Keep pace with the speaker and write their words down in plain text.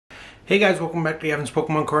Hey guys, welcome back to Gavin's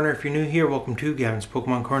Pokemon Corner. If you're new here, welcome to Gavin's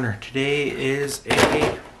Pokemon Corner. Today is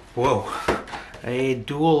a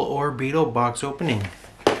dual Orbeetle box opening.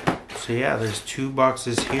 So yeah, there's two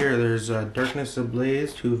boxes here. There's Darkness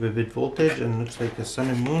Ablaze, 2 Vivid Voltage, and looks like a Sun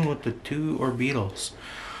and Moon with the 2 Orbeetles.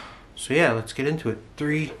 So yeah, let's get into it.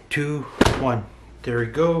 3, 2, 1. There we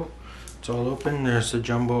go. It's all open. There's the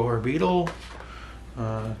Jumbo Orbeetle.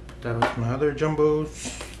 That was my other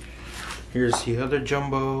Jumbos. Here's the other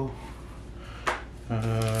Jumbo.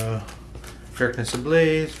 Darkness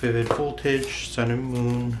Ablaze, Vivid Voltage, Sun and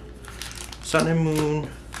Moon,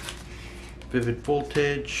 Vivid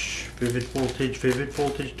Voltage,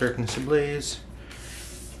 Darkness Ablaze,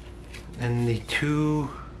 and the 2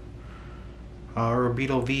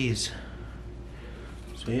 Orbeetle V's.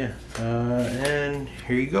 So yeah, and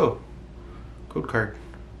here you go, code card.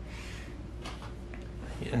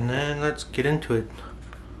 And then let's get into it.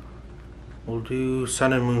 We'll do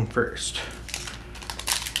Sun and Moon first.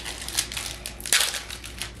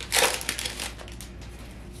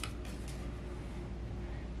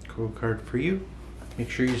 Code card for you. Make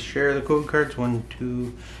sure you share the code cards. 1,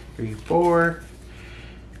 2, 3, 4.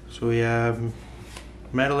 So we have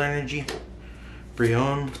Metal Energy,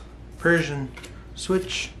 Brionne, Persian,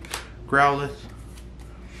 Switch, Growlithe,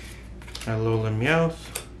 Alola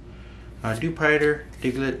Meowth, Dewpider,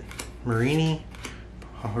 Diglett, Marini,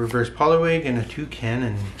 Reverse Poliwag, and a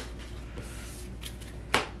Toucannon.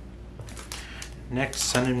 Next,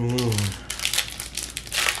 Sun and Moon.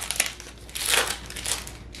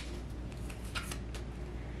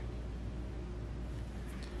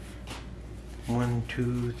 One,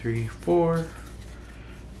 2, 3, 4.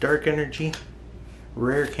 Dark Energy,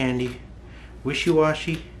 Rare Candy,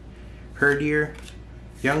 Wishy-Washy, Herdier,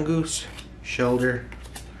 Yungoos, Shelder,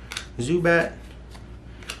 Zubat,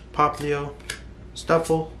 Poplio,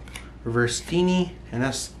 Stuffle, Reverse Steenie, and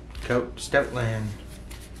a Stoutland.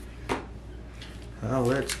 Now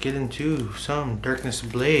let's get into some Darkness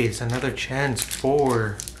Ablaze. Another chance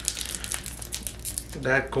for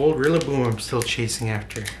that gold Rillaboom I'm still chasing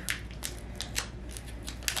after.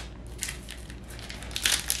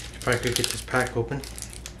 If I could get this pack open.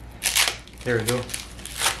 There we go.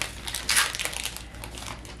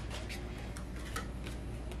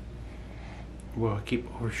 Well, I keep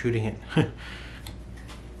overshooting it.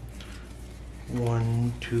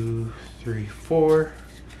 1, 2, 3, 4.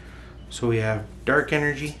 So we have Dark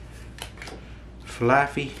Energy,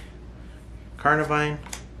 Flaffy, Carnivine,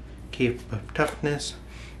 Cape of Toughness,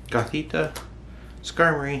 Gothita,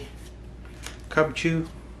 Skarmory, Cubchoo,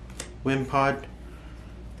 Wimpod,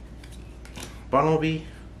 Bunnelby,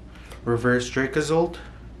 Reverse Dracozolt,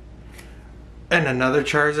 and another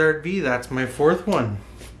Charizard V. That's my 4th one.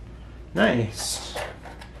 Nice.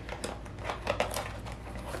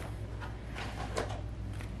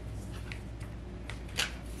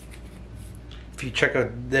 If you check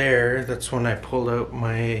out there, that's when I pulled out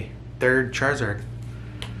my 3rd Charizard.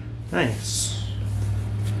 Nice.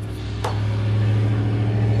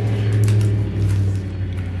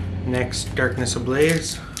 Next, Darkness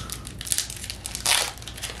Ablaze.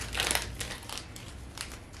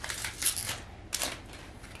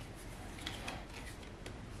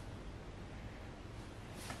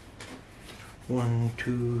 One,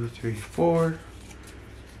 2, 3, 4.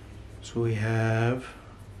 So we have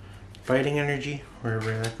Fighting Energy,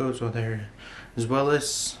 wherever that goes. So there,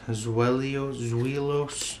 Zweilous,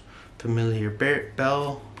 Familiar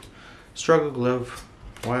Bell, Struggle Glove.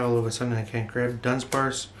 Why all of a sudden I can't grab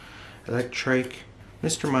Dunsparce, Electrike,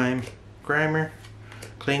 Mr. Mime, Grimer,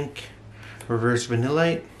 Clink, Reverse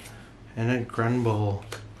Vanillite, and a Granbull.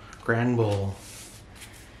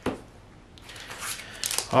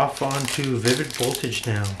 Off onto Vivid Voltage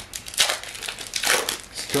now.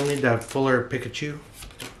 Still need that fuller Pikachu.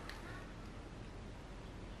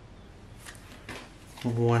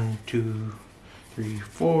 1, 2, 3,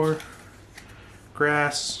 4.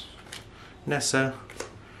 Grass, Nessa,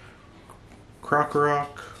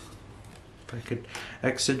 Krokorok, if I could,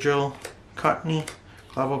 Excadrill, Cottony,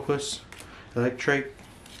 Clobbopus, Electrike,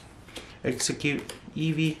 Execute,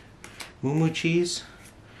 Eevee, Moo Cheese,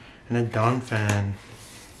 and a Donphan.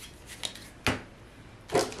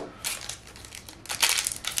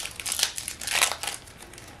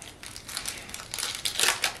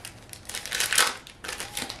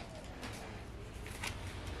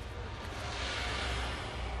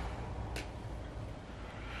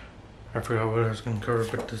 I forgot what I was going to cover,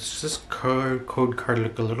 but does this code card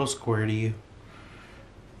look a little square to you?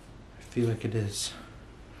 I feel like it is.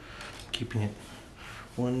 I'm keeping it.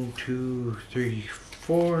 1, 2, 3,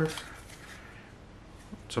 4.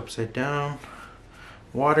 It's upside down.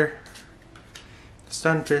 Water,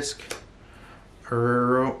 Stunfisk,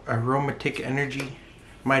 Aromatic Energy,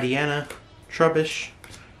 Mightyena, Trubbish,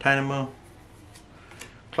 Dynamo,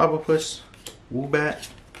 Clobbopus, Woobat,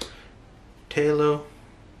 Tailo,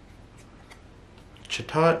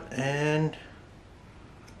 Chatot, and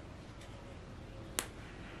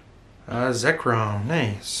Zekrom.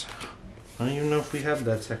 Nice. I don't even know if we have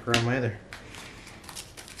that Zekrom either.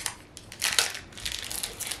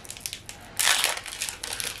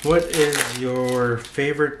 What is your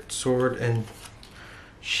favorite sword and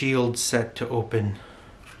shield set to open?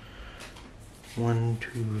 1,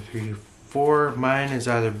 2, 3, 4. Mine is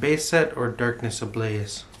either base set or Darkness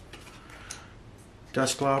Ablaze.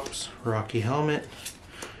 Dusclops, Rocky Helmet,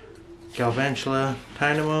 Galvantula,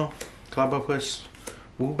 Dynamo, Clobbopus,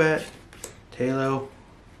 Woobat, Tailo,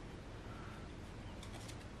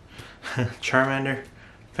 Charmander,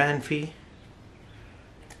 Fanfy,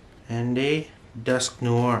 and a Dusk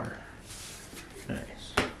Noir.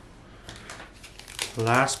 Nice.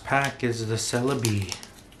 Last pack is the Celebi.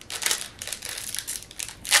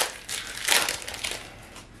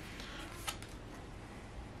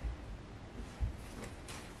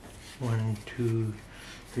 One, two,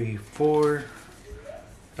 three, 4.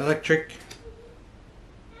 Electric,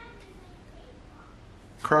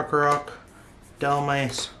 Krokorok,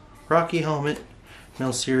 Delmice, Rocky Helmet,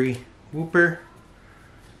 Milcery, Wooper,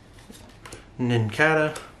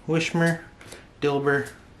 Nincada, Wishmer, Dilber,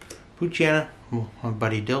 Poochyena, my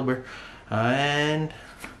buddy Dilber, and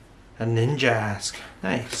a Ninjask.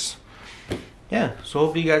 Nice. Yeah, so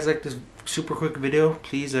hope you guys like this super quick video.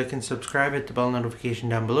 Please like and subscribe, hit the bell notification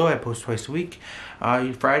down below. I post twice a week.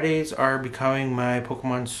 Fridays are becoming my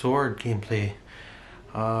Pokemon Sword gameplay.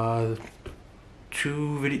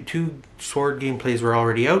 Two Sword gameplays were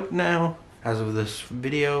already out now as of this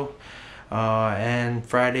video. And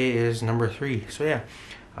Friday is number 3. So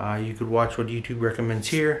yeah, you could watch what YouTube recommends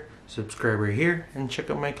here, subscribe right here, and check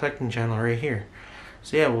out my collecting channel right here.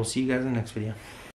 So yeah, we'll see you guys in the next video.